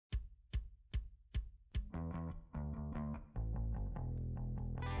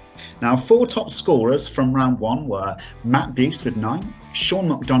Now, 4 top scorers from round 1 were Matt Buse with 9, Shaun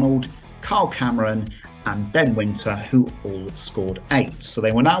MacDonald, Carl Cameron and Ben Wynter, who all scored 8. So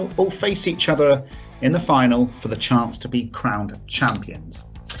they will now all face each other in the final for the chance to be crowned champions.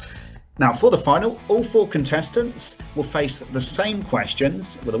 Now, for the final, all 4 contestants will face the same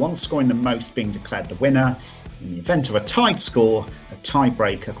questions, with the one scoring the most being declared the winner. In the event of a tied score, a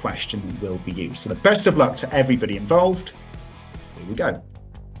tiebreaker question will be used. So the best of luck to everybody involved. Here we go.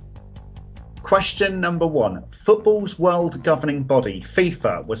 Question number 1. Football's world governing body,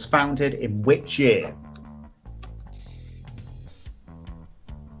 FIFA, was founded in which year?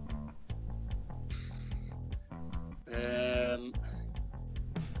 Doesn't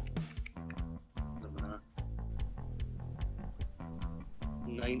matter.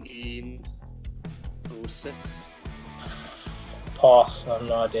 1906. Pass, I have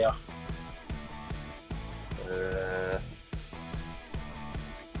no idea.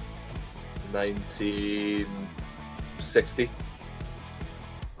 1960.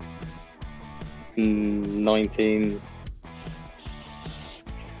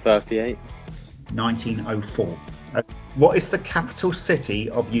 1938. 1904. What is the capital city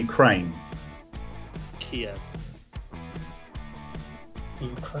of Ukraine? Kiev.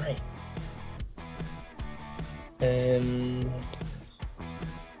 Ukraine.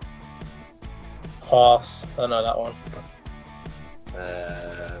 Pass, I know that one.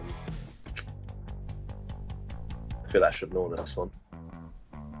 I feel I should know this one.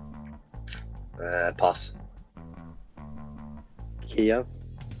 Pass. Kiev.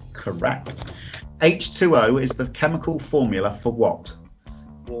 Correct. H2O is the chemical formula for what?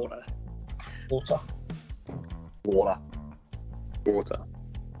 Water. Water. Water. Water.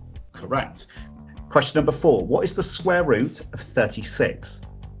 Correct. Question number 4. What is the square root of 36?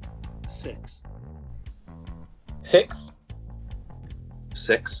 6. 6.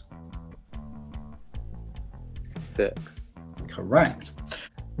 6. 6. Correct.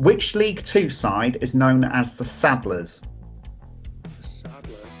 Which League 2 side is known as the Saddlers?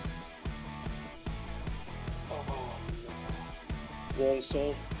 Saddlers. Oh no.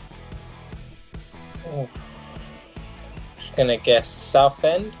 Walsall. Oh. Just gonna guess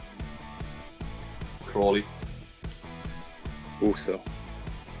Southend. Crawley. Also.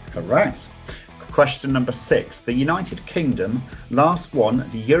 Correct. Question number 6. The United Kingdom last won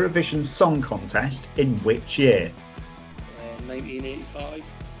the Eurovision Song Contest in which year? 1985.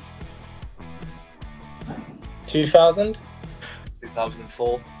 2000.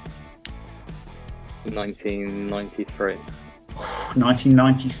 2004. 1993.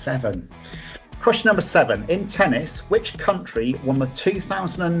 1997. Question number 7. In tennis, which country won the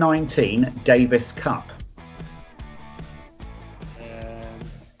 2019 Davis Cup?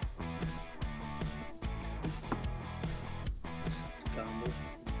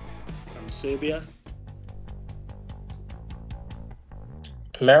 Serbia.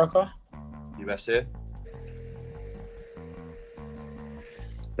 America. USA.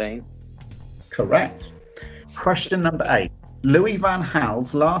 Spain. Correct. Question number 8. Louis van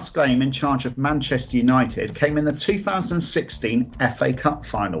Gaal's last game in charge of Manchester United came in the 2016 FA Cup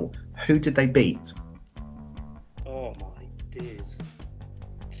final. Who did they beat? Oh my days.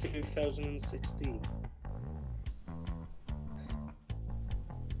 2016.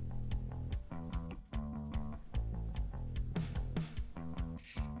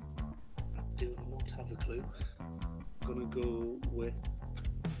 I do not have a clue. I'm gonna go with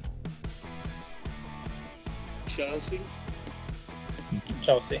Chelsea.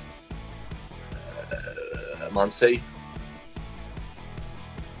 Chelsea. Man City.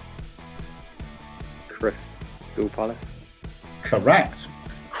 Crystal Palace. Correct.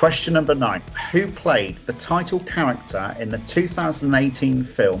 Question number 9. Who played the title character in the 2018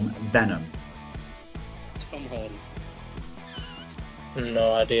 film Venom? Tom Hardy.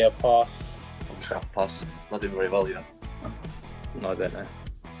 No idea. Pass. I'm just gonna pass. Not doing very well, you know. No, I don't know.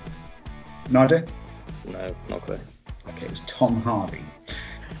 No idea? No, not clear. Okay, it was Tom Hardy.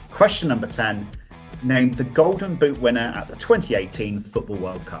 Question number 10. Name the Golden Boot winner at the 2018 Football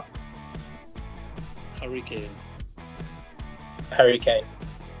World Cup. Harry Kane. Harry Kane.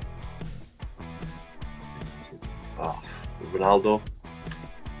 Ronaldo.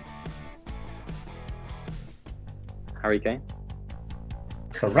 Harry Kane.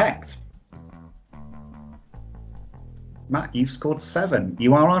 Correct. Matt, you've scored 7.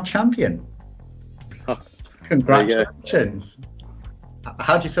 You are our champion. Congratulations.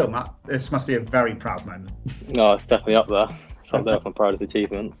 How do you feel, Matt? This must be a very proud moment. No, it's definitely up there. It's up there for my proudest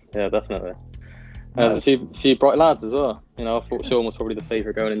achievements. Yeah, definitely. There's a few bright lads as well. You know, I thought Shaun was probably the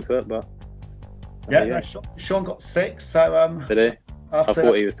favourite going into it, but yeah, no, Shaun got 6. So did he? I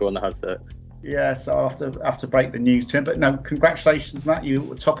thought he was the one that had 6. Yeah, so I'll have to break the news to him. But no, congratulations, Matt. You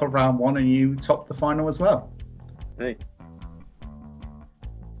were top of round 1 and you topped the final as well. Hey.